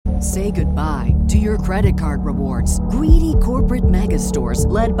Say goodbye to your credit card rewards. Greedy corporate mega stores,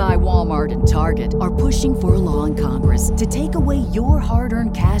 led by Walmart and Target, are pushing for a law in Congress to take away your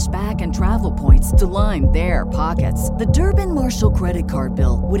hard-earned cash back and travel points to line their pockets. The Durbin-Marshall credit card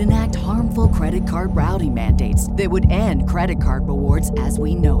bill would enact harmful credit card routing mandates that would end credit card rewards as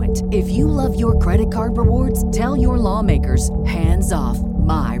we know it. If you love your credit card rewards, tell your lawmakers, hands off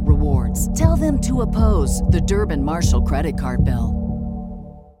my rewards. Tell them to oppose the Durbin-Marshall credit card bill.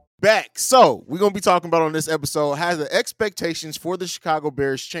 Back. So we're going to be talking about on this episode, has the expectations for the Chicago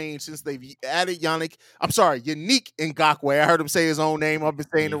Bears changed since they've added Yannick Ngakoue. I heard him say his own name. I've been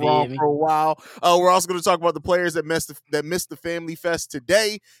saying it wrong for a while. We're also going to talk about the players that missed the Family Fest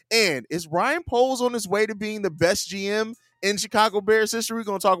today. And is Ryan Poles on his way to being the best GM in Chicago Bears history? We're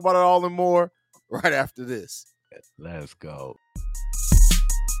going to talk about it all and more right after this. Let's go.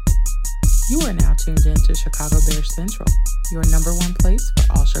 You are now tuned in to Chicago Bears Central, your number one place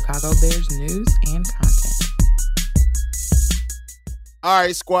for all Chicago Bears news and content. All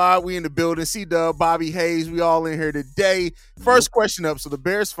right, squad, we in the building. C-Dub, Bobby Hayes, we all in here today. First question up. So the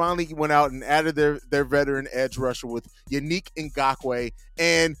Bears finally went out and added their veteran edge rusher with Yannick Ngakoue.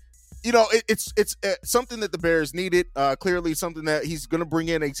 And, you know, it's something that the Bears needed. Clearly something that he's going to bring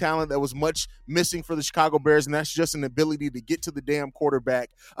in a talent that was much missing for the Chicago Bears, and that's just an ability to get to the damn quarterback.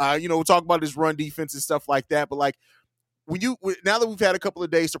 We'll talk about his run defense and stuff like that. But, like, now that we've had a couple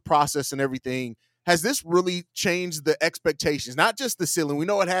of days to process and everything, has this really changed the expectations? Not just the ceiling. We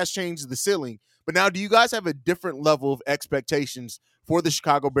know it has changed the ceiling. But now do you guys have a different level of expectations for the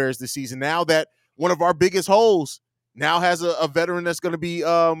Chicago Bears this season now that one of our biggest holes now has a veteran that's going to be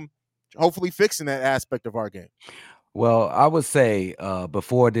hopefully fixing that aspect of our game? Well, I would say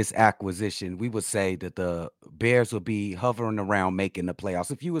before this acquisition, we would say that the Bears would be hovering around making the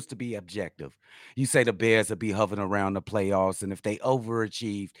playoffs. If you was to be objective, you say the Bears would be hovering around the playoffs, and if they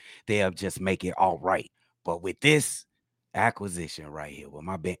overachieve, they'll just make it all right. But with this acquisition right here,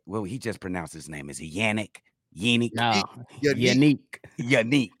 he just pronounced his name. Is it Yannick? No,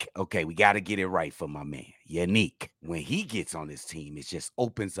 Yannick. Okay, we got to get it right for my man. Yannick. When he gets on this team, it just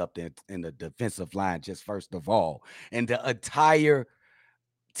opens up in the defensive line, just first of all. And the entire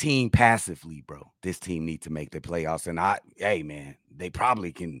team passively, bro. This team needs to make the playoffs. And they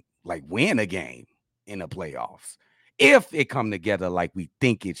probably can like win a game in the playoffs if it come together like we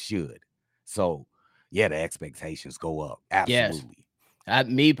think it should. So, yeah, the expectations go up. Absolutely. Yes.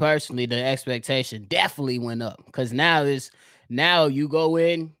 Me personally, the expectation definitely went up because now you go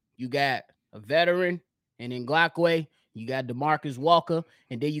in, you got a veteran, and in Ngakoue, you got DeMarcus Walker,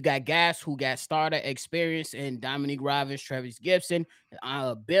 and then you got guys who got starter experience in Dominique Rivers, Travis Gibson,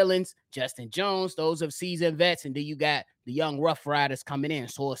 Billings, Justin Jones. Those are seasoned vets, and then you got the young Rough Riders coming in.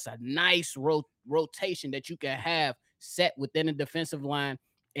 So it's a nice rotation that you can have set within the defensive line,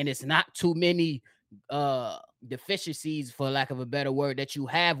 and it's not too many deficiencies, for lack of a better word, that you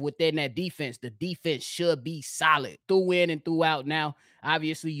have within that defense. The defense should be solid through in and throughout. Now,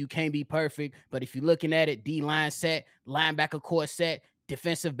 obviously, you can't be perfect, but if you're looking at it, D-line set, linebacker core set,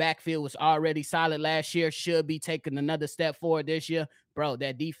 defensive backfield was already solid last year, should be taking another step forward this year. Bro,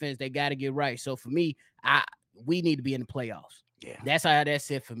 that defense, they got to get right. So for me, we need to be in the playoffs. Yeah,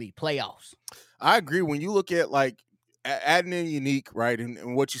 that's it for me, playoffs. I agree. When you look at like adding in Yannick, right,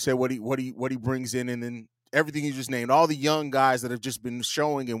 and what you said, what he brings in, and then everything you just named, all the young guys that have just been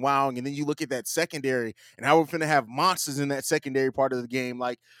showing and wowing, and then you look at that secondary and how we're going to have monsters in that secondary part of the game,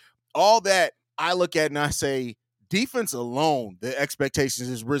 like all that. I look at and I say, defense alone, the expectations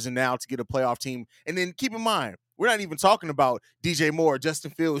has risen now to get a playoff team. And then keep in mind, we're not even talking about DJ Moore,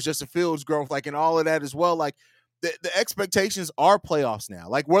 Justin Fields growth, like, and all of that as well. Like the expectations are playoffs now.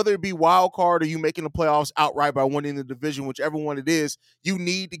 Like whether it be wild card or you making the playoffs outright by winning the division, whichever one it is, you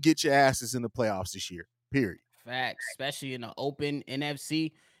need to get your asses in the playoffs this year. Period. Facts, especially in the open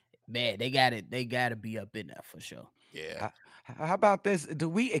NFC, man, they got to be up in there for sure. Yeah. How about this? Do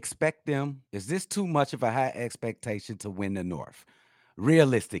we expect them? Is this too much of a high expectation to win the North?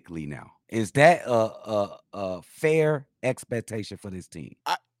 Realistically, now, is that a fair expectation for this team?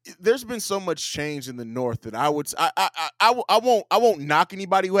 There's been so much change in the North that I won't knock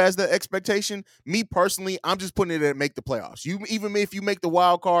anybody who has that expectation. Me personally, I'm just putting it at make the playoffs. Even if you make the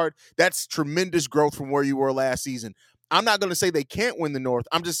wild card, that's tremendous growth from where you were last season. I'm not going to say they can't win the North.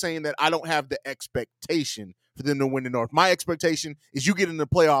 I'm just saying that I don't have the expectation for them to win the North. My expectation is you get in the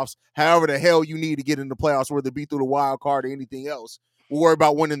playoffs, however the hell you need to get in the playoffs, whether it be through the wild card or anything else. We'll worry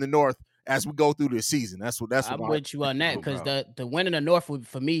about winning the North as we go through this season. That's what I'm with you on that, because the win in the North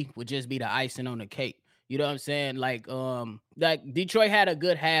for me would just be the icing on the cake. You know what I'm saying? Like Detroit had a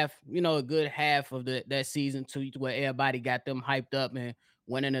good half, of that season too, where everybody got them hyped up and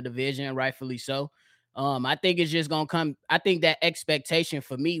winning a division, rightfully so. I think it's just gonna come. I think that expectation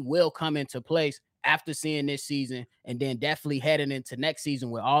for me will come into place after seeing this season, and then definitely heading into next season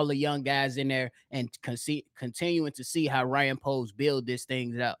with all the young guys in there and continuing to see how Ryan Poles build this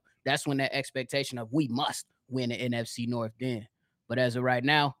thing out. That's when that expectation of we must win the NFC North then. But as of right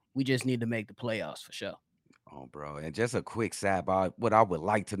now, we just need to make the playoffs for sure. Oh, bro. And just a quick sidebar. What I would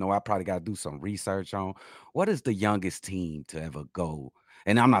like to know, I probably got to do some research on what is the youngest team to ever go.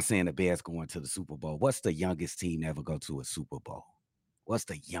 And I'm not saying the Bears going to the Super Bowl. What's the youngest team to ever go to a Super Bowl? What's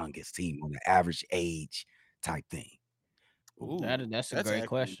the youngest team on the average age type thing? Ooh, That's a great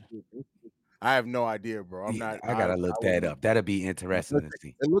question. I have no idea, bro. I'm Yeah, not. I gotta look that up. That'd be interesting to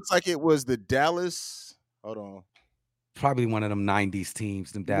see. It looks like it was the Dallas. Hold on. Probably one of them 90s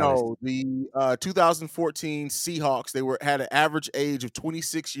teams, them Dallas. No, the 2014 Seahawks. They had an average age of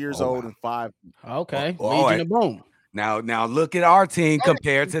 26 years old and 5. Okay, Oh, Legion of Boom. Now look at our team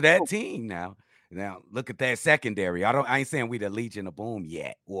compared to that team. Now look at that secondary. I ain't saying we the Legion of Boom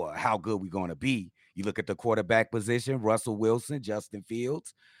yet, or how good we gonna be. You look at the quarterback position: Russell Wilson, Justin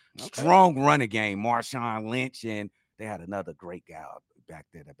Fields, strong running game, Marshawn Lynch, and they had another great guy back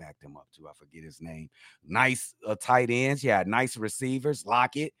there that backed them up too. I forget his name. Nice tight ends. Yeah, nice receivers.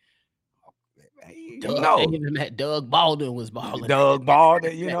 Lockett. Even that Doug Baldwin was balling. Doug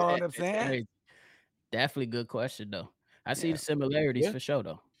Baldwin, you know what I'm saying? Definitely good question though. I see the similarities for sure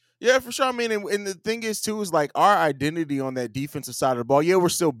though. Yeah, for sure. I mean, and the thing is too is like our identity on that defensive side of the ball. Yeah, we're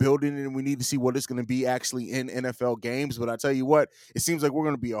still building it, and we need to see what it's going to be actually in NFL games. But I tell you what, it seems like we're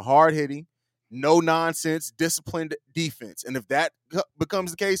going to be a hard hitting, no nonsense, disciplined defense. And if that becomes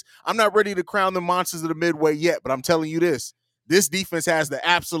the case, I'm not ready to crown the monsters of the Midway yet. But I'm telling you this defense has the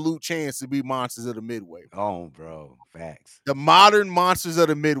absolute chance to be monsters of the Midway. Oh, bro, facts. The modern monsters of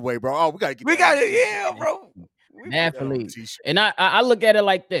the Midway, bro. Oh, we got it, yeah, bro. Definitely. And I look at it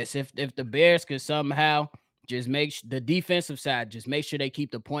like this: if the Bears could somehow just make the defensive side, just make sure they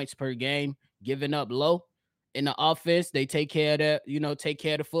keep the points per game, giving up low in the offense, they take care of that, take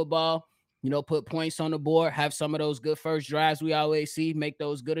care of the football, put points on the board, have some of those good first drives we always see, make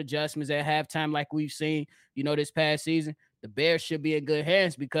those good adjustments at halftime like we've seen, this past season. The Bears should be in good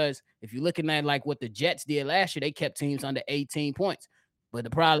hands, because if you're looking at like what the Jets did last year, they kept teams under 18 points. But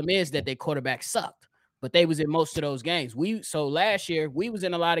the problem is that their quarterback sucked. But they was in most of those games. So last year we was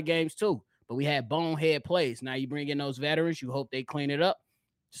in a lot of games too, but we had bonehead plays. Now you bring in those veterans, you hope they clean it up.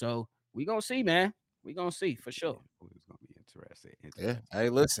 So we gonna see, man. We gonna see for sure. It's gonna be interesting. Yeah. Hey,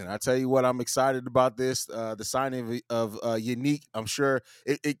 listen, I tell you what, I'm excited about this. The signing of Yannick. I'm sure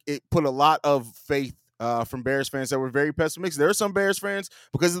it put a lot of faith from Bears fans that were very pessimistic. There are some Bears fans,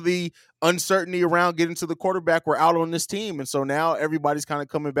 because of the uncertainty around getting to the quarterback, were out on this team. And so now everybody's kind of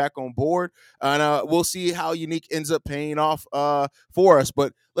coming back on board. And we'll see how Yannick ends up paying off for us.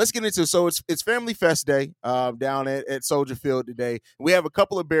 But let's get into it. So it's Family Fest Day down at Soldier Field today. We have a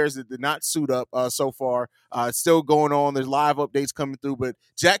couple of Bears that did not suit up so far. It's still going on. There's live updates coming through. But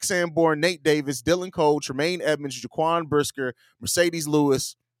Jack Sanborn, Nate Davis, Dylan Cole, Tremaine Edmonds, Jaquan Brisker, Mercedes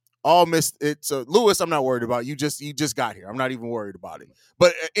Lewis, all missed it. So Lewis, I'm not worried about. You just got here. I'm not even worried about it.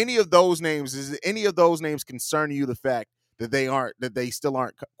 But any of those names, concern you, the fact that they still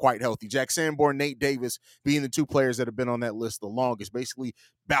aren't quite healthy? Jack Sanborn, Nate Davis being the two players that have been on that list the longest, basically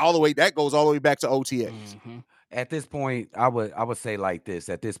that goes all the way back to OTAs. Mm-hmm. At this point, I would say like this.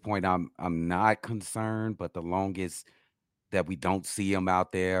 At this point, I'm not concerned, but the longest that we don't see them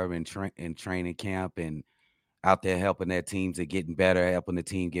out there in training camp and out there helping their teams and getting better, helping the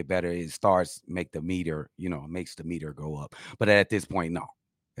team get better, it makes the meter go up. But at this point, no.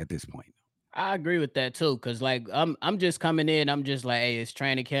 At this point, I agree with that too, because like I'm just coming in, I'm just like, hey, it's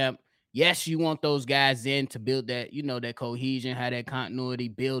training camp. Yes, you want those guys in to build that, that cohesion, have that continuity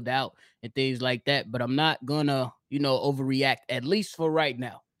build out and things like that. But I'm not gonna, overreact, at least for right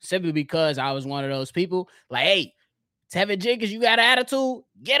now, simply because I was one of those people like, hey, Tevin Jenkins, you got an attitude?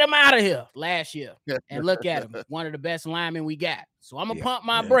 Get him out of here last year. And look at him. One of the best linemen we got. So I'm going to pump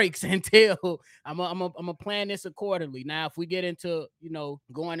my brakes until I'm going to plan this accordingly. Now, if we get into,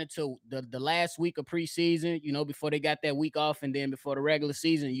 going into the last week of preseason, before they got that week off and then before the regular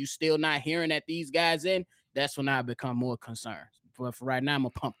season, you still not hearing that these guys in, that's when I become more concerned. But for right now, I'm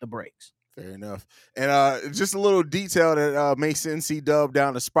going to pump the brakes. Fair enough. And just a little detail that may send C-Dub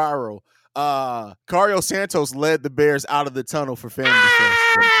down the spiral. Cario Santos led the Bears out of the tunnel for Family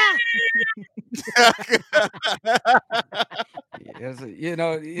Fest.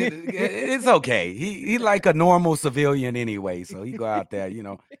 It's okay. He like a normal civilian anyway, so he go out there.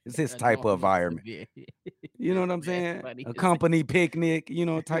 It's his type of environment. You know what I'm That's saying? funny A as company picnic,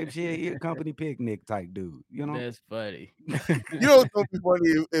 type shit. He a company picnic type dude, That's funny. You know what's gonna be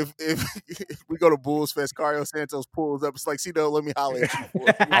funny if we go to Bulls Fest, Cario Santos pulls up. It's like, see, let me holler at you for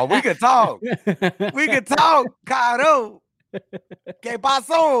it. Oh, we could talk. We could talk, Caro. Que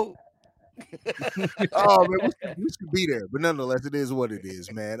pasó? Oh man, we should be there, but nonetheless, it is what it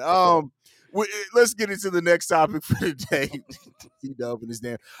is, man. Let's get into the next topic for today. T-Dub and his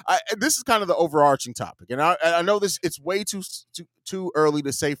damn. This is kind of the overarching topic, and I know this. It's way too early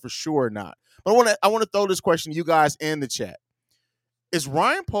to say for sure or not. But I want to throw this question to you guys in the chat. Is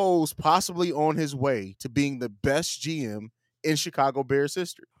Ryan Poles possibly on his way to being the best GM in Chicago Bears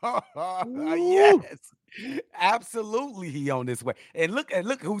history? Yes, absolutely. He on this way. And look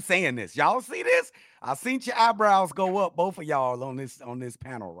who's saying this. Y'all see this? I seen your eyebrows go up, both of y'all on this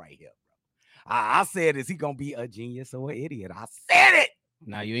panel right here. I said, is he gonna be a genius or an idiot? I said it.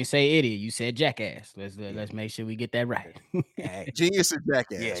 No, you ain't say idiot. You said jackass. Let's make sure we get that right. Hey, Genius and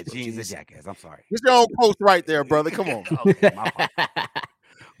jackass. yeah, bro. genius and jackass. I'm sorry. It's your own post right there, brother. Come on. Okay, my fault.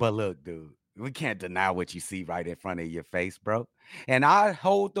 But look, dude, we can't deny what you see right in front of your face, bro. And I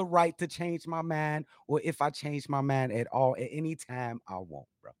hold the right to change my mind, or if I change my mind at all, at any time I want,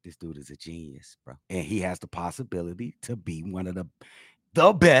 bro. This dude is a genius, bro. And he has the possibility to be one of the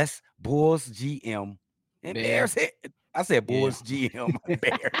best Bulls GM and Bears. I said Bulls GM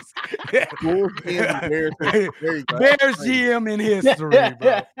Bears. Bulls GM Bears. There you go. Bears GM in history,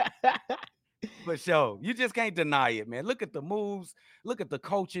 bro. For sure. You just can't deny it, man. Look at the moves. Look at the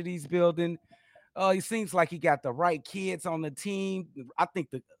culture he's building. He seems like he got the right kids on the team. I think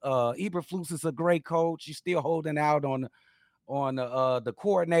the Eberflus is a great coach. He's still holding out on the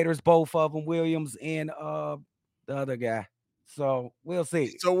coordinators, both of them, Williams and the other guy. So we'll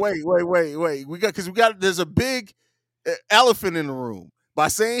see. So wait. There's a big elephant in the room. By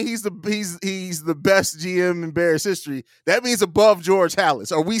saying he's the best GM in Bears history, that means above George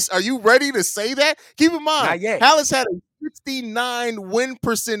Halas. Are you ready to say that? Keep in mind, Not yet. Halas had a 69 win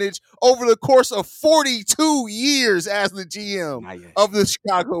percentage over the course of 42 years as the GM of the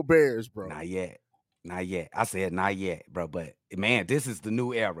Chicago Bears, bro. Not yet. I said not yet, bro. But man, this is the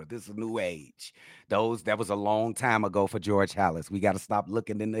new era. This is a new age. That was a long time ago for George Halas. We got to stop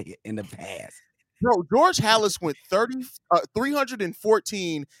looking in the past. Bro, George Halas went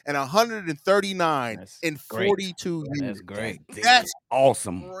 314 and 139 in 42 years. That's great. That's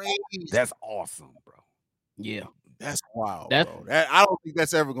awesome. Crazy. That's awesome, bro. Yeah. That's wild, bro. I don't think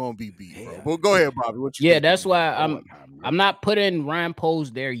that's ever going to be beat, bro. But go ahead, Bobby. What you think? That's why I'm not putting Ryan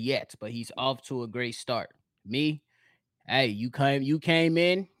Poles there yet, but he's off to a great start. Hey, you came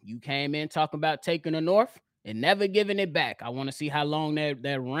in talking about taking the North and never giving it back. I want to see how long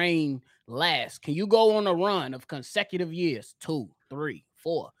that reign lasts. Can you go on a run of consecutive years? 2, 3,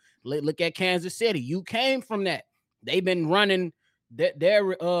 4. Look at Kansas City. You came from that. They've been running their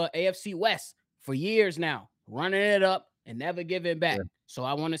AFC West for years now, running it up and never giving back. Yeah. So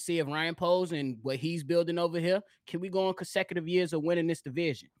I want to see if Ryan Poles and what he's building over here, can we go on consecutive years of winning this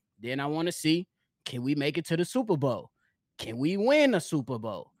division? Then I want to see, can we make it to the Super Bowl? Can we win a Super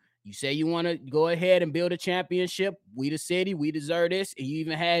Bowl? You say you want to go ahead and build a championship. We the city, we deserve this. And you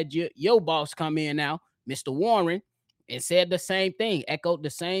even had your boss come in now, Mr. Warren, and said the same thing, echoed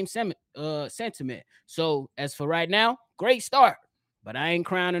the same sentiment. So as for right now, great start, but I ain't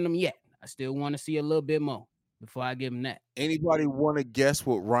crowning them yet. I still want to see a little bit more before I give him that. Anybody want to guess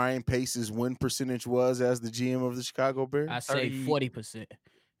what Ryan Pace's win percentage was as the GM of the Chicago Bears? I say 40%.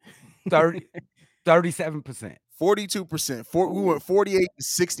 37%. 42%. We went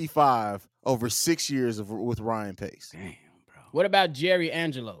 48-65 over 6 years with Ryan Pace. Damn, bro. What about Jerry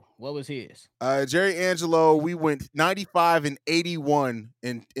Angelo? What was his? Jerry Angelo, we went 95-81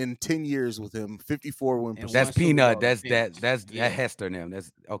 in 10 years with him. 54 win percentage. That's Peanut. That's Hester and them.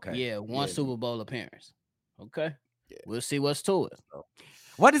 That's okay. Yeah, one Super Bowl appearance. Okay. Yeah. We'll see what's to it.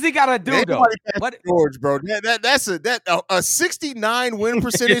 What does he got to do, though? What George, bro? That's a 69 win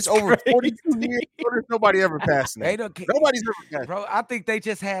percentage over 42 years. There's nobody ever passing that. Nobody's ever passed. Bro, I think they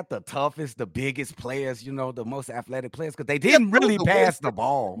just had the toughest, the biggest players, the most athletic players, because they didn't really pass the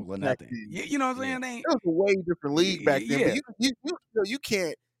ball or nothing. You know what I'm saying? It was a way different league back then. But you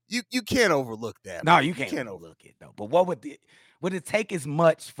can't overlook that. No, you can't overlook it though. But what would it take as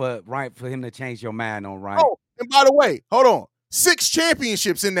much for him to change your mind on Ryan? Oh, and by the way, hold on. 6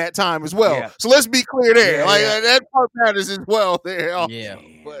 championships in that time as well. Yeah. So let's be clear there. That part matters as well there. Yeah.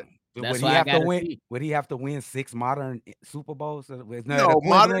 But would he have to win? Would he have to win 6 modern Super Bowls? No,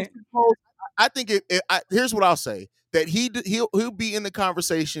 modern Super Bowls. I think here's what I'll say: that he'll be in the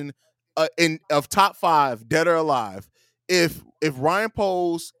conversation of top 5, dead or alive, if Ryan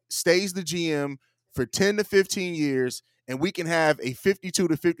Poles stays the GM for 10 to 15 years, and we can have a 52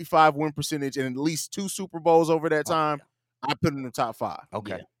 to 55 win percentage and at least 2 Super Bowls over that time, I put him in the top 5.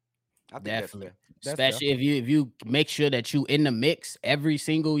 Okay. Yeah. I think Definitely. that's Especially if you make sure that you in the mix every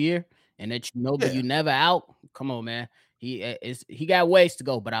single year and that you know that you never out. Come on, man. He got ways to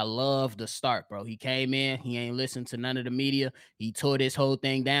go, but I love the start, bro. He came in, he ain't listened to none of the media. He tore this whole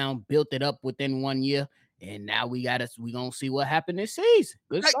thing down, built it up within 1 year, and now we gonna see what happened this season.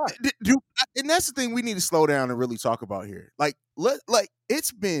 Good start. And that's the thing we need to slow down and really talk about here. Like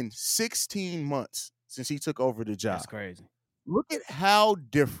it's been 16 months since he took over the job. That's crazy. Look at how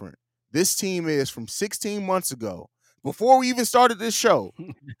different this team is from 16 months ago, before we even started this show,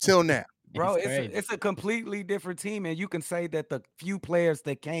 till now. Bro, it's a completely different team, and you can say that the few players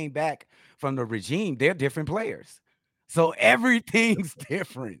that came back from the regime, they're different players. So everything's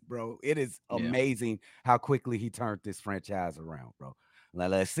different, bro. It is amazing how quickly he turned this franchise around, bro.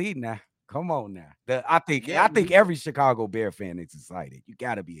 Let's see now. Come on now. I think every Chicago Bear fan is excited. You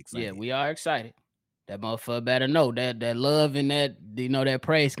got to be excited. Yeah, we are excited. That motherfucker better know that love and that that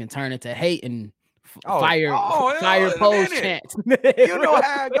praise can turn into hate and fire pose chants. You know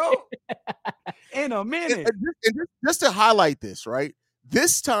how it go. In a minute. And just to highlight this, right?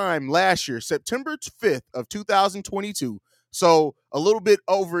 This time last year, September 5th of 2022, so a little bit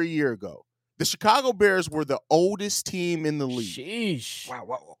over a year ago, the Chicago Bears were the oldest team in the league. Sheesh.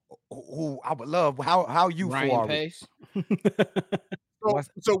 Wow. I would love how you Ryan Pace.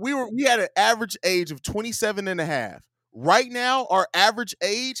 So we had an average age of 27 and a half. Right now, our average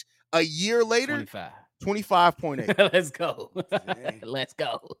age a year later, 25.8. Let's go. Let's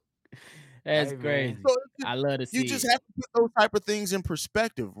go. That's crazy. So I love to see. You just have to put those type of things in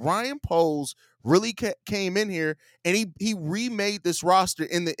perspective. Ryan Poles really came in here and he remade this roster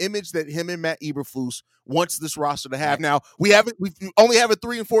in the image that him and Matt Eberflus wants this roster to have. Now we only have a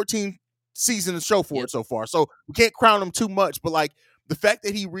 3-14 season to show for it so far, so we can't crown him too much. But like the fact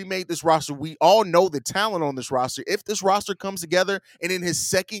that he remade this roster, we all know the talent on this roster. If this roster comes together and in his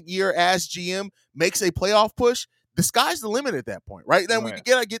second year as GM makes a playoff push, the sky's the limit at that point, right? Then we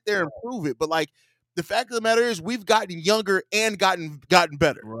gotta get there and prove it. But like the fact of the matter is, we've gotten younger and gotten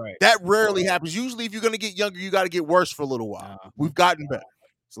better. Right. That rarely happens. Usually, if you're gonna get younger, you got to get worse for a little while. We've gotten better.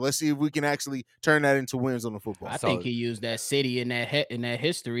 So let's see if we can actually turn that into wins on the football. I think he used that city and that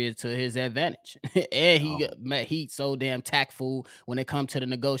history to his advantage. And he's so damn tactful when it comes to the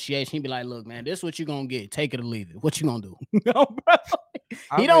negotiation. He'd be like, "Look, man, this is what you gonna get. Take it or leave it. What you gonna do?" No, bro.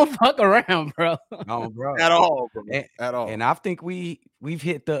 He don't fuck around, bro. No, bro. At all, bro. At all. And I think we've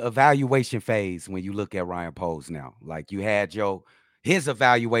hit the evaluation phase when you look at Ryan Poles now. Like you had his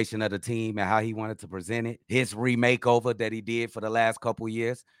evaluation of the team and how he wanted to present it, his remakeover that he did for the last couple of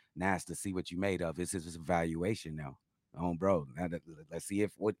years. Now it's to see what you made of. It's his evaluation now. Bro. Now let's see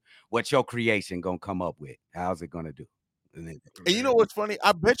if what your creation gonna come up with. How's it gonna do? And you know what's funny?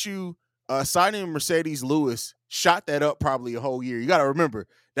 I bet you signing Mercedes Lewis shot that up probably a whole year. You got to remember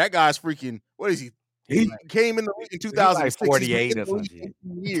that guy's freaking. What is he? He came in the league in 2006. Like 48 or something.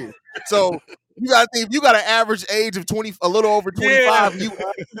 Years. So you got to think if you got an average age of 20, a little over 25, you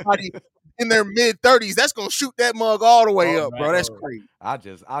everybody in their mid 30s, that's gonna shoot that mug all the way up, bro. That's crazy. I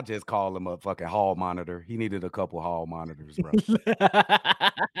just call him a fucking hall monitor. He needed a couple hall monitors, bro. You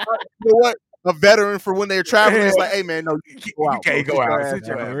know what? A veteran for when they're traveling. It's like, hey man, no, you can't go out. Sit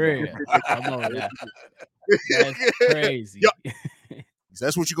your ass. Come on, now. That's crazy.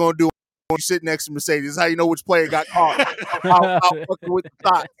 That's what you're gonna do when you sit next to Mercedes. This is how you know which player got caught out fucking with the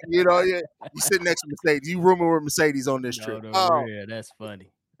thoughts. You know, you sit next to Mercedes. You rooming with Mercedes on this trip. That's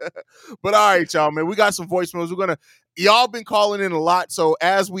funny. But all right, y'all, man, we got some voicemails. Y'all been calling in a lot. So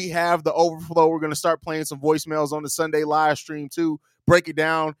as we have the overflow, we're going to start playing some voicemails on the Sunday live stream too. Break it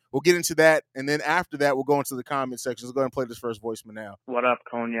down. We'll get into that. And then after that, we'll go into the comment section. Let's go ahead and play this first voicemail now. What up,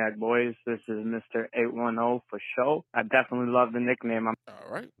 Cognac boys? This is Mr. 810 for show. I definitely love the nickname. All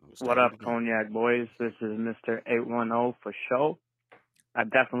right. What up, Cognac boys? This is Mr. 810 for show. I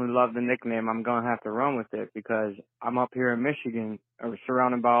definitely love the nickname. I'm going to have to run with it because I'm up here in Michigan,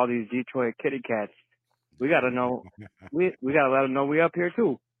 surrounded by all these Detroit kitty cats. We got to know, we got to let them know we up here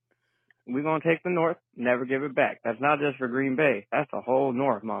too. We're going to take the North, never give it back. That's not just for Green Bay. That's the whole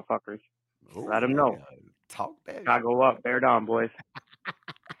North, motherfuckers. Ooh, let them know. Talk that. Chicago up, bear down, boys.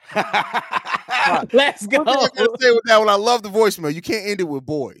 Let's go. I gotta say with that one, I love the voicemail. You can't end it with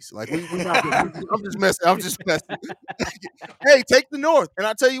boys. Like I'm just messing. Hey, take the North. And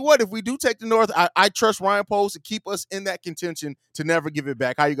I tell you what, if we do take the North, I trust Ryan Poles to keep us in that contention to never give it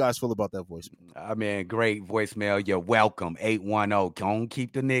back. How you guys feel about that voicemail? I mean, great voicemail. You're welcome. 810. Don't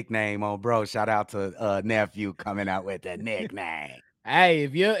keep the nickname on, bro. Shout out to nephew coming out with the nickname. Hey,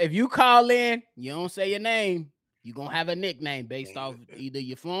 if you call in, you don't say your name, you're gonna have a nickname based off either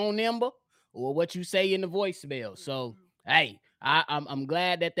your phone number or what you say in the voicemail. So hey, I'm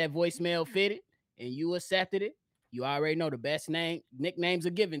glad that voicemail fitted and you accepted it. You already know the best nicknames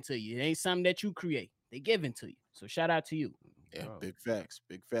are given to you. It ain't something that you create. They given to you. So shout out to you. Yeah, big facts.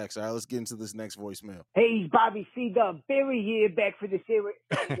 Big facts. All right, let's get into this next voicemail. Hey, Bobby C. Dub, Barry here, back for the series.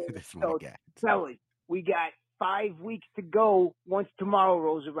 That's my So, guy. fellas, we got 5 weeks to go once tomorrow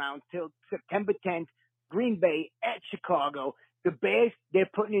rolls around till September 10th. Green Bay at Chicago. The Bears, they're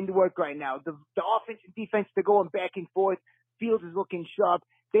putting into work right now. The offense and defense, they're going back and forth. Field is looking sharp.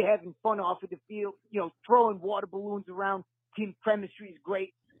 They're having fun off of the field, throwing water balloons around. Team chemistry is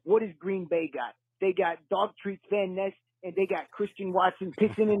great. What does Green Bay got? They got dog treats, Van Ness, and they got Christian Watson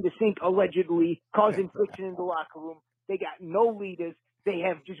pissing in the sink, allegedly, causing friction in the locker room. They got no leaders. They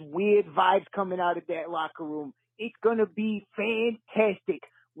have just weird vibes coming out of that locker room. It's going to be fantastic.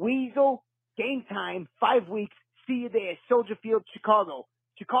 Weasel, game time, 5 weeks. See you there. Soldier Field, Chicago.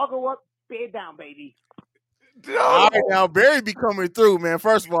 Chicago up, Bear down, baby. All right, now Barry be coming through, man.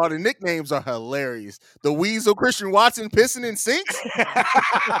 First of all, the nicknames are hilarious. The Weasel, Christian Watson, pissing in sinks.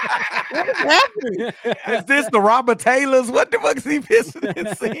 What is happening? Is this the Robert Taylors? What the fuck is he pissing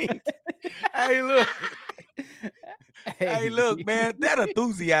in sinks? Hey, look. Hey, look, man, that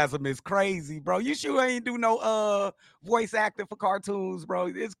enthusiasm is crazy, bro. You sure ain't do no voice acting for cartoons, bro.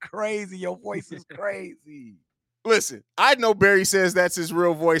 It's crazy. Your voice is crazy. Listen, I know Barry says that's his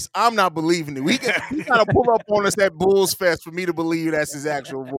real voice. I'm not believing it. He gotta pull up on us at Bulls Fest for me to believe that's his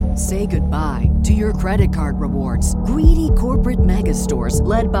actual voice. Say goodbye to your credit card rewards. Greedy corporate mega stores,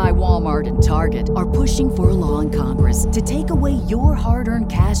 led by Walmart and Target, are pushing for a law in Congress to take away your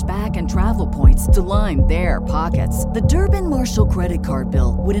hard-earned cash back and travel points to line their pockets. The Durbin-Marshall credit card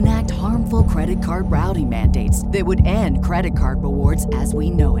bill would enact harmful credit card routing mandates that would end credit card rewards as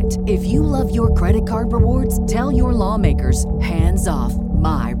we know it. If you love your credit card rewards, tell your lawmakers, hands off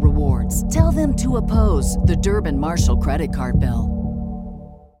my rewards. Tell them to oppose the Durbin-Marshall credit card bill.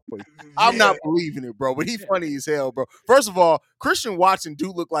 I'm not believing it, bro. But he funny as hell, bro. First of all, Christian Watson do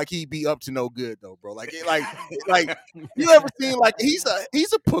look like he'd be up to no good, though, bro. Like you ever seen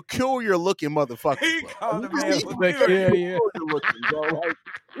he's a peculiar looking motherfucker. He Bro. called him He's peculiar looking, bro. Like,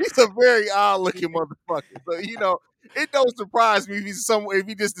 he's a very odd looking motherfucker. So it don't surprise me if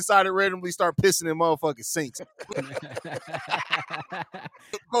he just decided randomly start pissing in motherfucking sinks.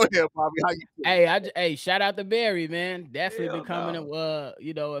 Go ahead, Bobby. How you feel? Hey, shout out to Barry, man. Definitely becoming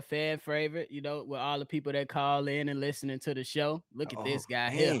a fan favorite, with all the people that call in and listening to the show. Look at this guy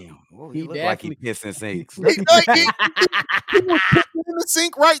here. He look like he pissing sinks. He was pissing in the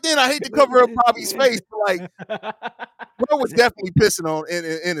sink right then. I hate to cover up Bobby's face, but bro was definitely pissing on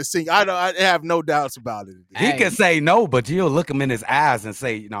in the sink. I have no doubts about it. He can say no, but you'll look him in his eyes and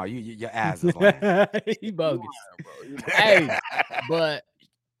say, "No, your eyes is lying." He bogus. Hey, but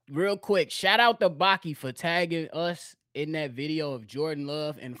real quick, shout out to Baki for tagging us in that video of Jordan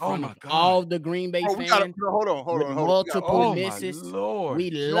Love in front of all the Green Bay fans. Hold on. Multiple misses. Lord, we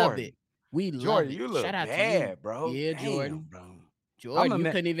love it. We love it. You look shout out bad, to you, bro. Yeah, Damn, Jordan. Bro. Jordan, you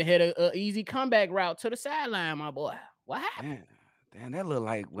couldn't even hit a easy comeback route to the sideline, my boy. What happened? Damn, that look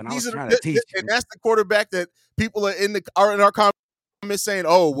like when I was trying to teach. And that's the quarterback that people are in our comments saying,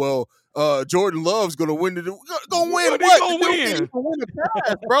 "Oh, well, Jordan Love's gonna win the gonna win what? Gonna win the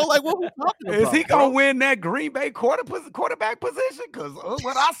pass, bro. Like what we talking about? Is he gonna win that Green Bay quarterback position? Because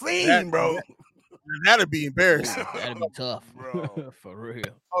what I seen, bro. That'd be embarrassing. That'd be tough, bro. For real.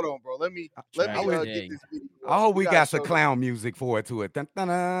 Hold on, bro. Let me get this video. I hope we got some clown music for it to it. It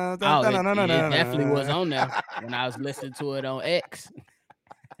definitely was on there when I was listening to it on X.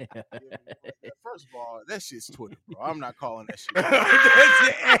 First of all, that shit's Twitter, bro. I'm not calling that shit.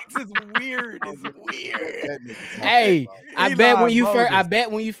 That X is weird. It's weird. Hey, I bet when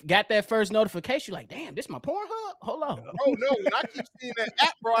you got that first notification, you're like, damn, this my Pornhub? Hold on. Oh no, when I keep seeing that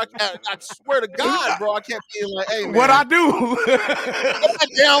app, bro, I swear to God, bro, I kept being like, hey, man. What I do? I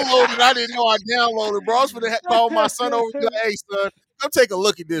downloaded. I didn't know I downloaded, bro. I was gonna call my son over and be like, hey, son, come take a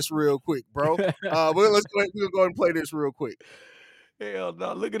look at this real quick, bro. Let's go ahead and play this real quick. Hell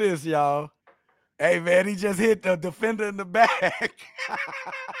no, look at this, y'all. Hey, man, he just hit the defender in the back.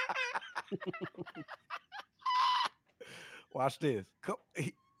 Watch this.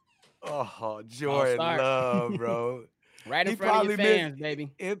 Jordan Love, bro. Right in front of your fans,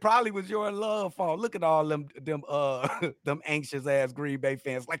 baby. It probably was Jordan Love fault. Look at all them anxious ass Green Bay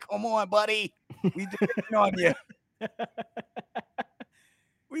fans. Like, come on, buddy. We depend on you.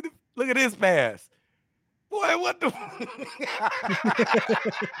 Look at this pass. Boy, what the?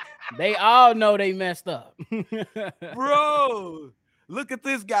 They all know they messed up, bro. Look at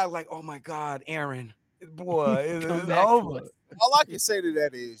this guy like, oh my God, Aaron. Boy, it's back to over. us. All I can say to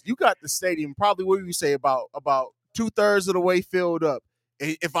that is you got the stadium probably, what do you say, about 2/3 of the way filled up.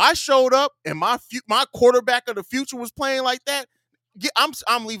 If I showed up and my quarterback of the future was playing like that,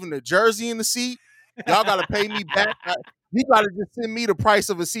 I'm leaving the jersey in the seat. Y'all got to pay me back. You got to just send me the price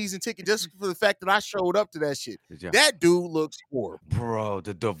of a season ticket just for the fact that I showed up to that shit. Yeah. That dude looks horrible. Bro,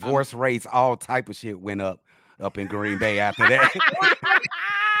 the divorce rates, all type of shit went up in Green Bay after that.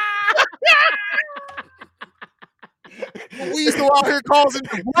 Weasel out here causing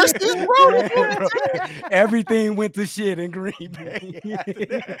divorces, bro. Everything went to shit in Green Bay after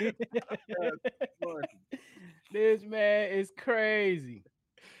that. This man is crazy.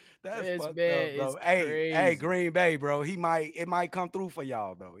 That's This fucked man up, bro. is Hey, crazy. Green Bay, bro. It might come through for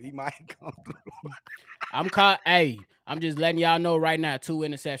y'all though. He might come through. I'm just letting y'all know right now. 2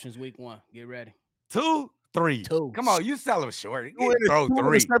 interceptions week 1. Get ready. 2, 3. 2. Come on, you sell him short. Two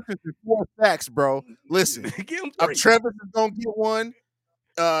Three. interceptions and 4 sacks, bro. Listen, Give him 3. Travis is gonna get one.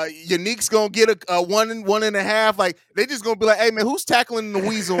 Yannick's gonna get a 1.5. Like they just gonna be like, hey man, who's tackling the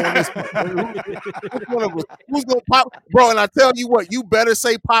weasel on this? Which one of us? Who's gonna pop, bro? And I tell you what, you better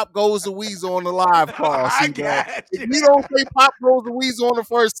say Pop goes the weasel on the live call. I See, got if you. you don't say Pop goes the weasel on the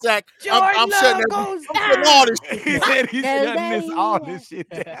first sack, I'm shutting all this shit. He said he's shutting all this shit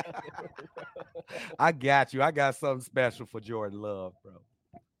down. I got you. I got something special for Jordan Love, bro.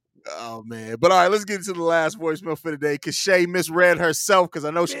 Oh man, but all right, let's get into the last voicemail for today because Shay misread herself because I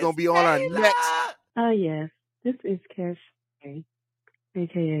know she's gonna be on our next. Yes, this is Cash,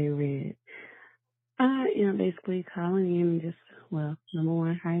 aka Red. I am basically calling in just, well, number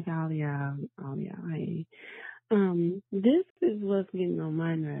one, hi to all y'all, hey. This is what's getting on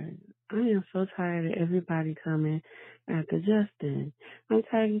my nerves. I am so tired of everybody coming after Justin. I'm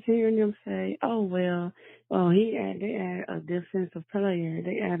tired of hearing them say, oh, well, they add a defensive player.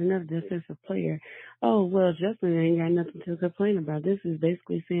 They add another defensive player. Oh, well, Justin ain't got nothing to complain about. This is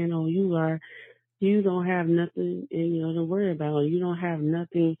basically saying, oh, you don't have nothing, to worry about. You don't have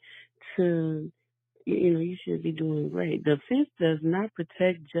nothing to, you should be doing great. Defense does not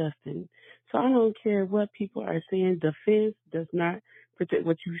protect Justin. So I don't care what people are saying. Defense does not protect.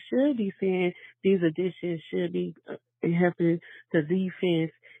 What you should be saying, these additions should be helping the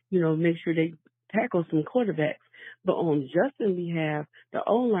defense, make sure they tackle some quarterbacks. But on Justin's behalf, the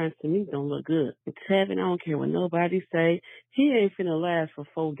O-line to me don't look good. It's Tevin, I don't care what nobody say. He ain't finna last for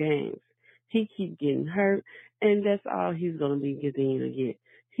 4 games. He keep getting hurt, and that's all he's going to be getting to get.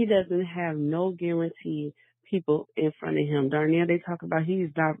 He doesn't have no guarantee people in front of him. Darnell, they talk about he's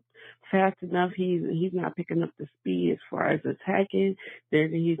not fast enough. He's not picking up the speed as far as attacking.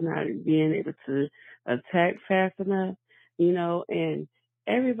 He's not being able to attack fast enough, and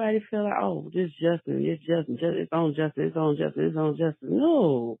everybody feel like, oh, it's on Justin.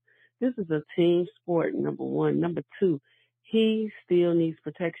 No, this is a team sport, number one. Number two, he still needs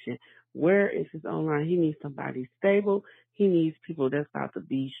protection. Where is his online? He needs somebody stable. He needs people that's about to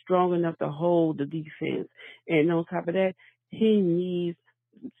be strong enough to hold the defense. And on top of that, he needs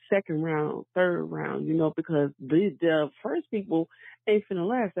second round, third round, because the first people ain't finna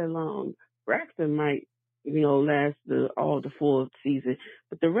last that long. Braxton might, last all the full season,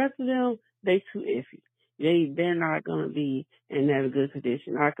 but the rest of them, they too iffy. They're not gonna be in that good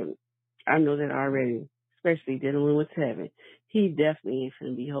condition. I know that already, especially dealing with Tevin. He definitely ain't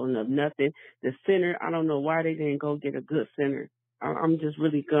finna be holding up nothing. The center, I don't know why they didn't go get a good center. I'm just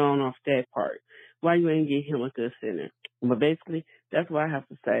really going off that part. Why you ain't get him a good center? But basically, that's what I have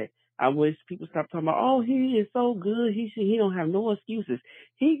to say. I wish people stop talking about, oh, he is so good. He don't have no excuses.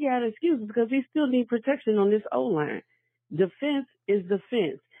 He got excuses because he still need protection on this O-line. Defense is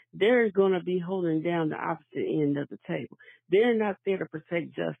defense. They're going to be holding down the opposite end of the table. They're not there to protect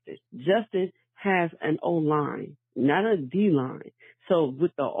Justin. Justin has an O-line, not a D-line. So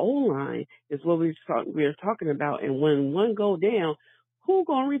with the O-line is what we're talking about. And when one go down, who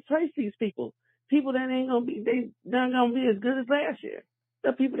going to replace these people? People that ain't going to be, they not going to be as good as last year.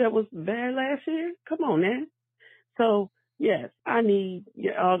 The people that was bad last year? Come on, man. So, yes, I need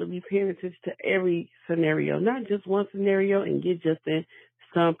y'all to be paying attention to every scenario, not just one scenario, and get Justin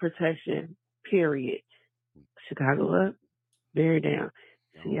some protection, period. Chicago up, bear down.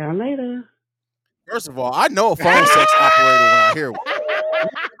 See y'all later. First of all, I know a phone sex operator when I hear one.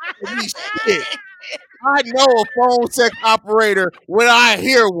 Shit. I know a phone sex operator when I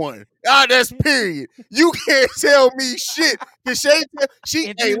hear one. That's period. You can't tell me shit.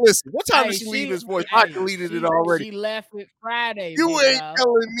 Hey, listen, what time did she leave his voice? I deleted it already. She left it Friday. You ain't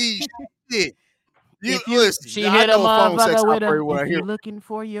telling me shit. she I hit a know a phone sex motherfucker with operator a. when I If hear you looking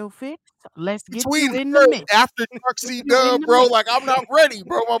for your fix, let's get between you in the her mix. after Dark C You in Dub, the bro. mix. Like I'm not ready,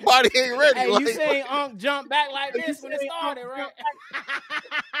 bro. My body ain't ready. Hey, you like, seen Unc jump back like this when it started, right?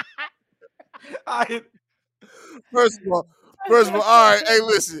 First of all, all right. Hey,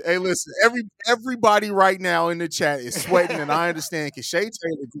 listen. Everybody right now in the chat is sweating, and I understand because Shay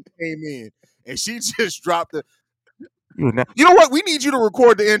Taylor just came in and she just dropped the. You know what? We need you to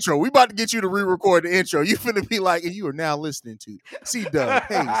record the intro. We about to get you to re-record the intro. You finna be like, and you are now listening to C Dub,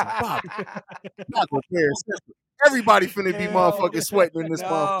 Hayes, and Bobby. Chicago Bears. Everybody finna be motherfucking sweating in this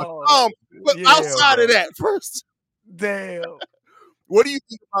motherfucker. But outside of that, first, damn. what do you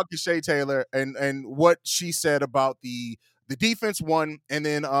think about Shay Taylor and what she said about the defense one and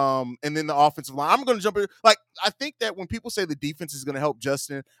then the offensive line? I'm gonna jump in. Like, I think that when people say the defense is gonna help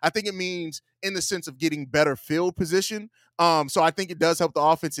Justin, I think it means in the sense of getting better field position. So I think it does help the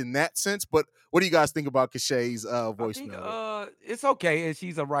offense in that sense. But what do you guys think about Shay's voicemail? It's okay, and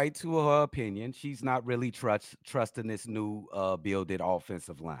she's a right to her opinion. She's not really trusting this new builded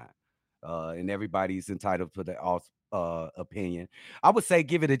offensive line, and everybody's entitled to their opinion. I would say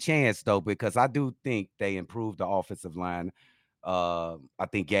give it a chance though, because I do think they improved the offensive line. I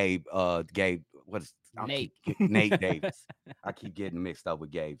think Gabe what's Nate Davis. I keep getting mixed up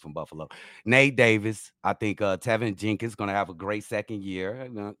with Gabe from Buffalo. Nate Davis. I think Tevin Jenkins going to have a great second year.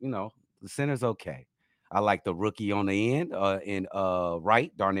 You know, the center's okay. I like the rookie on the end in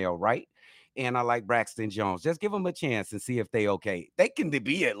Wright, Darnell Wright. And I like Braxton Jones. Just give them a chance and see if they okay. They can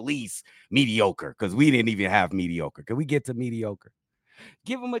be at least mediocre because we didn't even have mediocre. Can we get to mediocre?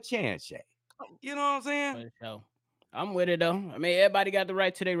 Give them a chance, Shay. You know what I'm saying? So, I'm with it though. I mean, everybody got the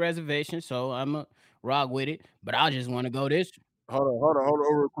right to their reservation, so I'm a rock with it. But I just want to go this. Hold on,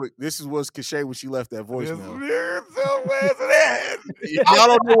 real quick. This is what's Cachet when she left that voicemail. Where's that? Y'all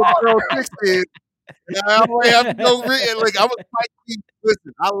don't know what Girl 6 is. I have to go like I'm a Spike Lee.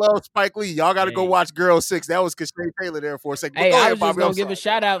 Listen, I love Spike Lee. Y'all got to go watch Girl 6. That was Cachet Taylor there for a second. Hey, I was just gonna give a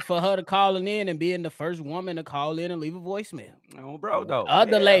shout out for her to calling in and being the first woman to call in and leave a voicemail. Oh, bro, though.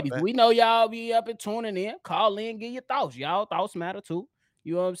 Other ladies, we know y'all be up and tuning in. Call in, get your thoughts. Y'all thoughts matter too.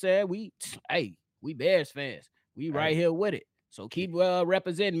 You know what I'm saying? We Bears fans. We right here with it. So keep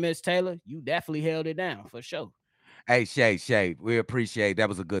representing, Miss Taylor. You definitely held it down for sure. Hey, Shay, we appreciate that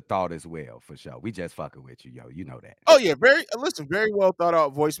was a good thought as well, for sure. We just fucking with you, yo. You know that. Oh, yeah. Very well thought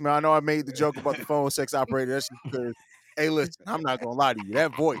out voicemail. I know I made the joke about the phone sex operator. That's just because, hey, listen, I'm not going to lie to you.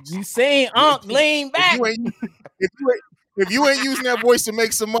 That voice. You seen Unc lean back. If you ain't using that voice to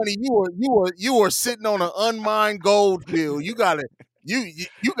make some money, you are sitting on an unmined gold field. You gotta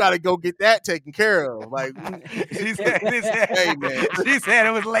go get that taken care of. Like she said, hey man, she said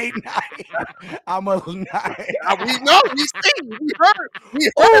it was late night. I'm a night. We know, we heard.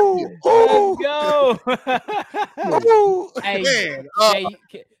 Let's go. Hey, man,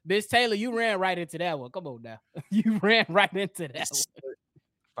 Miss Taylor, you ran right into that one. Come on now, you ran right into that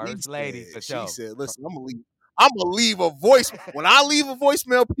one. First lady, for sure. She said, "Listen, I'm gonna leave a voice. When I leave a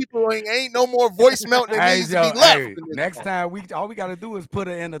voicemail, people ain't no more voicemail that needs to be left." Hey, next time all we gotta do is put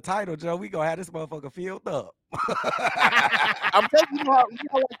it in the title, Joe. We gonna have this motherfucker filled up. I'm telling you how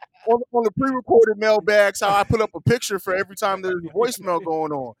like, on the pre-recorded mailbags, how I put up a picture for every time there's a voicemail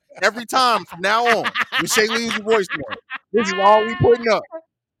going on. Every time from now on, when Shay leaves a voicemail, this is all we putting up.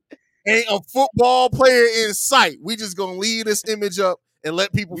 Ain't a football player in sight. We just gonna leave this image up and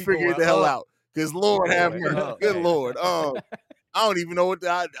let people figure it the hell out. Because Lord have mercy. Good Lord. I don't even know what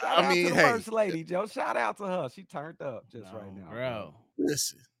I mean. To the first lady, Joe. Shout out to her. She turned up just right now. Bro.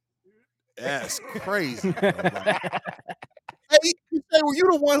 Listen. That's crazy. Hey, were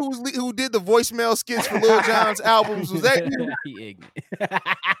you the one who did the voicemail skits for Lil Jon's albums? Was that you? He ignorant.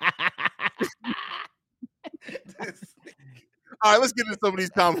 All right, let's get into some of these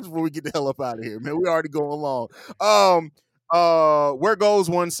comments before we get the hell up out of here, man. We already going long. Where Goes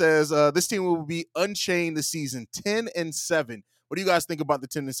One says this team will be unchained this season, 10-7. What do you guys think about the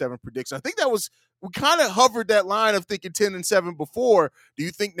 10-7 prediction? I think we kind of hovered that line of thinking 10-7 before. Do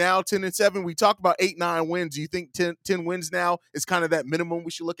you think now 10-7? We talked about 8-9 wins. Do you think 10 wins now is kind of that minimum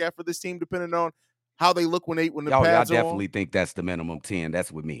we should look at for this team, depending on how they look when the pads I are definitely on? think that's the minimum 10.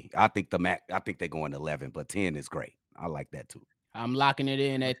 That's with me. I think they're going 11, but 10 is great. I like that too. I'm locking it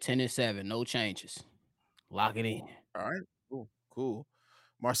in at 10-7. No changes. Lock it in. All right. Cool.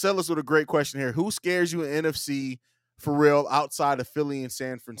 Marcellus with a great question here. Who scares you in NFC for real outside of Philly and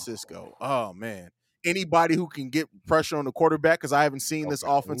San Francisco? Oh, man. Anybody who can get pressure on the quarterback, because I haven't seen this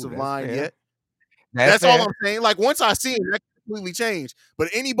offensive line yet. That's all I'm saying. Like, once I see it, completely change. But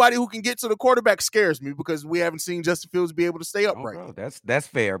anybody who can get to the quarterback scares me because we haven't seen Justin Fields be able to stay upright. Bro, that's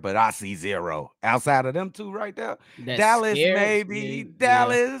fair, but I see zero outside of them two right there. That's Dallas, scared. maybe. Yeah.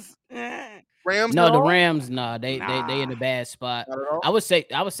 Dallas. Rams? No, at the all? Rams. No, they in a bad spot. Not at all? I would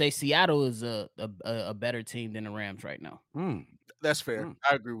say Seattle is a better team than the Rams right now. That's fair.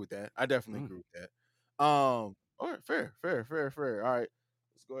 I agree with that. I definitely agree with that. All right, fair. All right,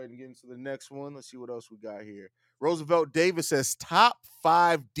 let's go ahead and get into the next one. Let's see what else we got here. Roosevelt Davis says top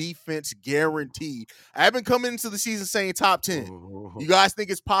 5 defense guaranteed. I've been coming into the season saying top 10. You guys think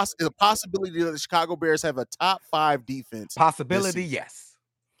it's a possibility that the Chicago Bears have a top 5 defense? Possibility, yes.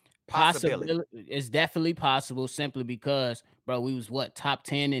 Possibility. It's definitely possible simply because, bro, we was top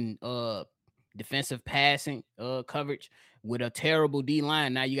 10 in defensive passing coverage with a terrible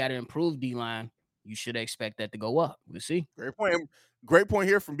D-line. Now you got to improve D-line. You should expect that to go up. We'll see. Great point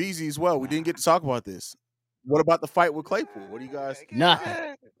here from BZ as well. We didn't get to talk about this. What about the fight with Claypool? What do you guys think?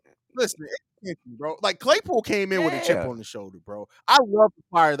 Nothing. Listen, bro. Like Claypool came in with a chip on the shoulder, bro. I love the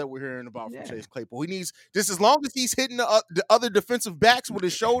fire that we're hearing about from Chase Claypool. He needs just as long as he's hitting the other defensive backs with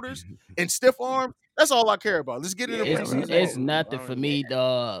his shoulders and stiff arms. That's all I care about. Let's get into it's nothing for me.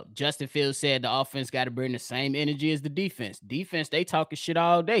 Justin Fields said the offense got to bring the same energy as the defense. Defense, they talking shit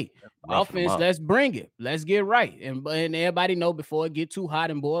all day. Offense, let's bring it. Let's get right. And everybody know before it get too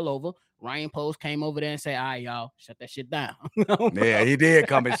hot and boil over, Ryan Post came over there and said, all right, y'all, shut that shit down. Yeah, he did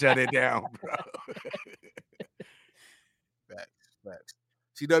come and shut it down, bro. Facts.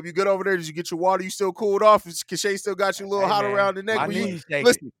 CW, good over there. Did you get your water? You still cooled off? Shay still got you a little hot around the neck.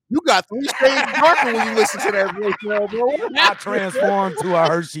 Listen, you got 3 shades darker when you listen to that voicemail, bro. I transformed to a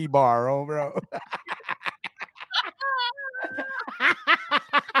Hershey bar, bro.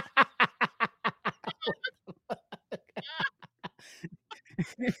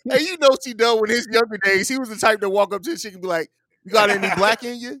 Hey, you know C-Dub, in his younger days, he was the type to walk up to the chick and be like, you got any black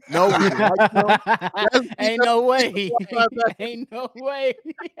in you? No. Ain't no way. Ain't no way.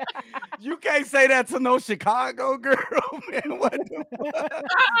 You can't say that to no Chicago girl, man. What the fuck?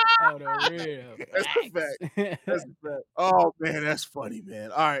 Oh, the real. That's a fact. Oh, man, that's funny,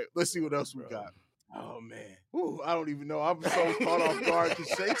 man. All right, let's see what else we got. Oh, man. Ooh, I don't even know. I'm so caught off guard because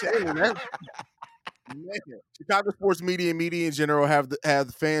Shay Taylor, man. Chicago sports media and media in general have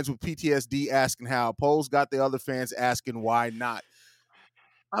the fans with PTSD asking how. Polls got the other fans asking why not.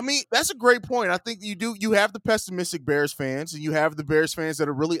 I mean, that's a great point. I think you have the pessimistic Bears fans and you have the Bears fans that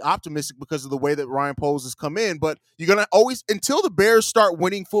are really optimistic because of the way that Ryan Poles has come in. But you're going to always, until the Bears start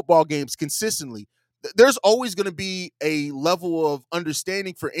winning football games consistently, there's always going to be a level of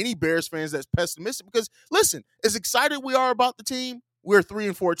understanding for any Bears fans that's pessimistic because, listen, as excited we are about the team, we're a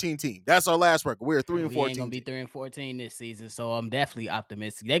 3-14 team. That's our last record. We're a 3-14. We ain't gonna be 3-14 this season, so I'm definitely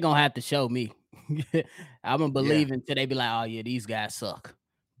optimistic. They're gonna have to show me. I'm gonna believe until they be like, "Oh yeah, these guys suck."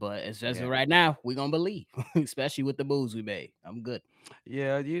 But it's just right now, we're gonna believe, especially with the moves we made. I'm good.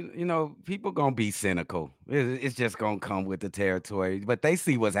 Yeah, you know, people gonna be cynical. It's just gonna come with the territory. But they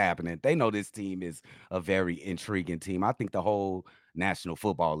see what's happening. They know this team is a very intriguing team. I think the whole National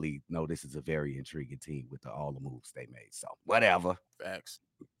Football League know this is a very intriguing team with all the moves they made. So whatever. Facts.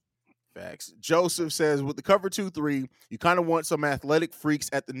 Joseph says, with the cover 2-3, you kind of want some athletic freaks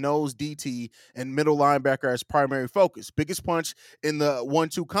at the nose DT and middle linebacker as primary focus. Biggest punch in the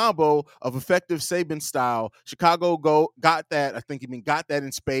 1-2 combo of effective Saban style. Chicago got that. I think got that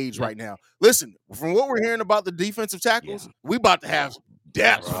in spades right now. Listen, from what we're hearing about the defensive tackles, we about to have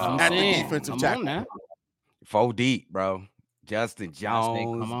depth at the defensive tackle. 4 deep, bro. Justin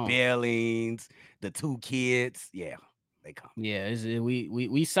Jones, Billings, the 2 kids. Yeah. They come. Yeah,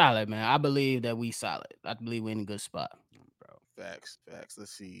 we solid, man. I believe that we solid. I believe we're in a good spot, bro. Facts.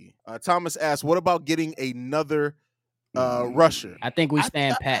 Let's see. Thomas asked, "What about getting another rusher?" I think we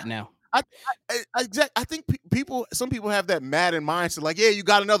stand pat now. I think some people have that Madden mindset, like, yeah, you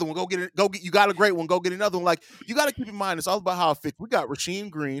got another one, go get it. You got a great one, go get another one. Like, you got to keep in mind, it's all about how it fits. We got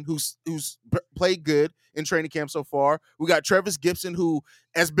Rasheem Green, who's played good in training camp so far. We got Travis Gibson, who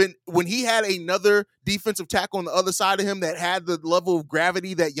has been, when he had another defensive tackle on the other side of him that had the level of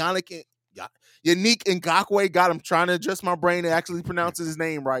gravity that Yannick Ngakoue got. I'm trying to adjust my brain to actually pronounce his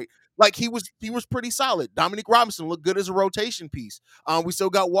name right. Like, he was pretty solid. Dominic Robinson looked good as a rotation piece. We still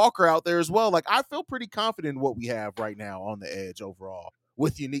got Walker out there as well. Like, I feel pretty confident in what we have right now on the edge overall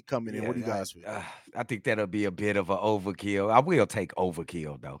with Yannick coming in. What do you guys feel? I think that'll be a bit of an overkill. I will take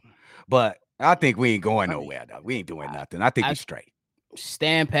overkill, though. But I think we ain't going nowhere, though. We ain't doing nothing. I think we straight.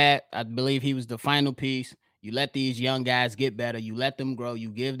 Stand pat. I believe he was the final piece. You let these young guys get better. You let them grow. You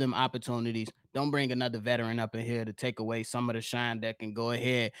give them opportunities. Don't bring another veteran up in here to take away some of the shine that can go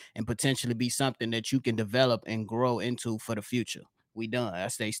ahead and potentially be something that you can develop and grow into for the future. We done. I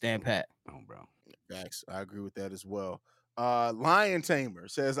stay stand pat. Oh, bro. Facts. I agree with that as well. Lion Tamer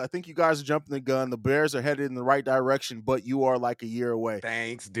says, I think you guys are jumping the gun. The Bears are headed in the right direction, but you are like a year away.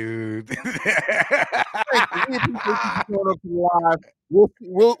 Thanks, dude.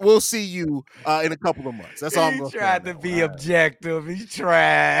 We'll see you in a couple of months. That's all I'm He going to say. tried to be objective. He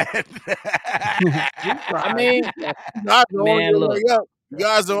tried. I mean, you guys are on your way up. You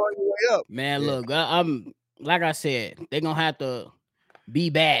guys are on your way up. Man, look, I'm like I said, they're gonna have to be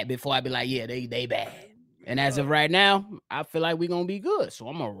bad before I be like, yeah, they bad. And as of right now, I feel like we're gonna be good. So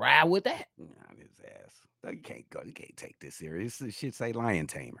I'm gonna ride with that. His ass. No, you can't take this serious. This shit say Lion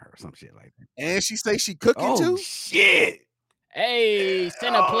Tamer or some shit like that. And she say she cooking too? Shit. Hey,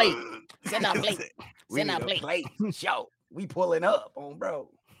 send a plate. Send a plate. We need a plate. Show. We pulling up on bro.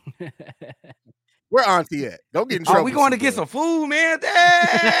 Where Auntie at? Don't get in trouble. Oh, we going to get some food, man.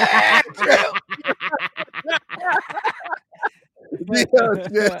 Damn.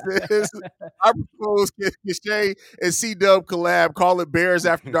 Yes. I propose Shay and C-Dub collab. Call it Bears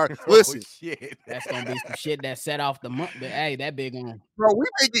After Dark. Listen, shit. That's gonna be some shit that set off the month. But hey, that big one, bro. We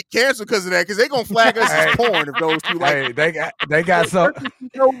may get canceled because of that. Because they gonna flag us as porn if those two like. Hey, they got some.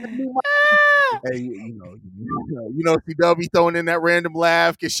 Hey, you know, C-Dub throwing in that random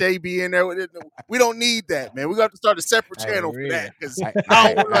laugh. Can Shay be in there? We don't need that, man. We got to start a separate channel for that. Because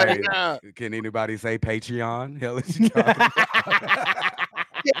I don't like. Can anybody say Patreon? Hell is you talking about?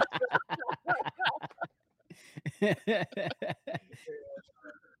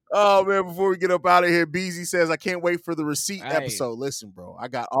 Oh man, before we get up out of here, Beezy says, I can't wait for the receipt episode. Listen, bro, I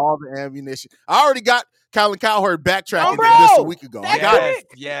got all the ammunition. I already got Colin Cowherd backtracking just a week ago. I got it.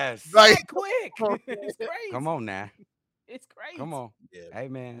 Yes. Like, quick. It's crazy. Come on now. It's crazy. Come on. Yeah. Hey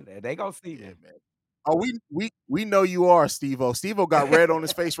man, they gonna see that, man. Oh, we know you are, Steve-O. Steve-O got red on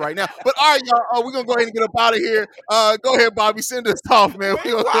his face right now. But all right, y'all, we're gonna go ahead and get up out of here. Go ahead, Bobby, send us off, man.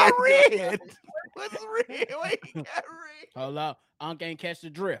 Why red? What's red? Wait, got red. Hold up. Unc ain't catch the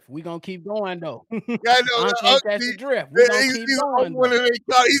drift. We gonna keep going though. Yeah, I know. Unc ain't catch the drift. We gonna keep going.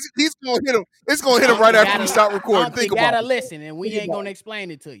 He's gonna hit him. It's gonna hit him right after we start recording. Unc, Think you about gotta it. listen, and we ain't gonna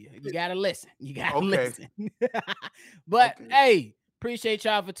explain it to you. You gotta listen. You gotta listen. But hey, appreciate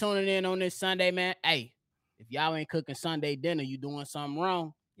y'all for tuning in on this Sunday, man. Hey, if y'all ain't cooking Sunday dinner, you doing something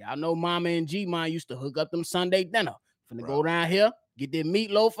wrong. Y'all know Mama and G-Man used to hook up them Sunday dinner. Finna go down here, get that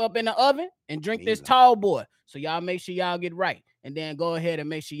meatloaf up in the oven, and drink this tall boy. So y'all make sure y'all get right. And then go ahead and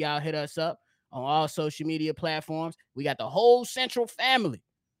make sure y'all hit us up on all social media platforms. We got the whole Central family.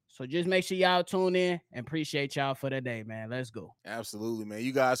 So just make sure y'all tune in and appreciate y'all for the day, man. Let's go. Absolutely, man.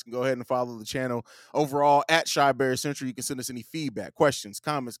 You guys can go ahead and follow the channel overall at Shy Bear Central. You can send us any feedback, questions,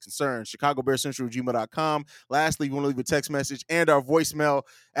 comments, concerns, ChicagoBearCentral@gmail.com. Lastly, you want to leave a text message and our voicemail.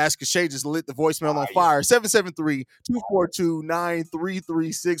 Ask Shay just lit the voicemail on fire.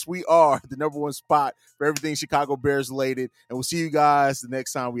 773-242-9336. We are the #1 spot for everything Chicago Bears related. And we'll see you guys the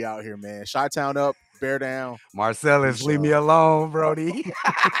next time we out here, man. Chi-Town up, Bear down. Marcellus, leave me alone, Brody.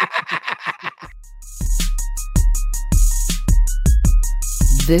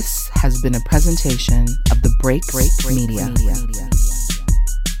 This has been a presentation of the Break Media.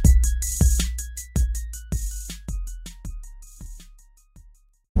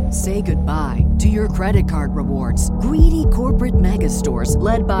 Say goodbye to your credit card rewards. Greedy corporate mega stores,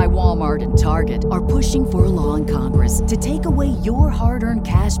 led by Walmart and Target, are pushing for a law in Congress to take away your hard-earned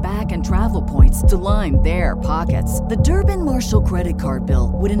cash back and travel points to line their pockets. The Durbin-Marshall credit card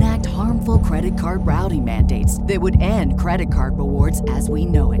bill would enact harmful credit card routing mandates that would end credit card rewards as we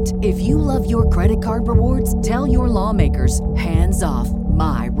know it. If you love your credit card rewards, tell your lawmakers, hands off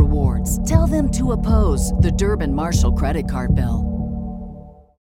my rewards. Tell them to oppose the Durbin-Marshall credit card bill.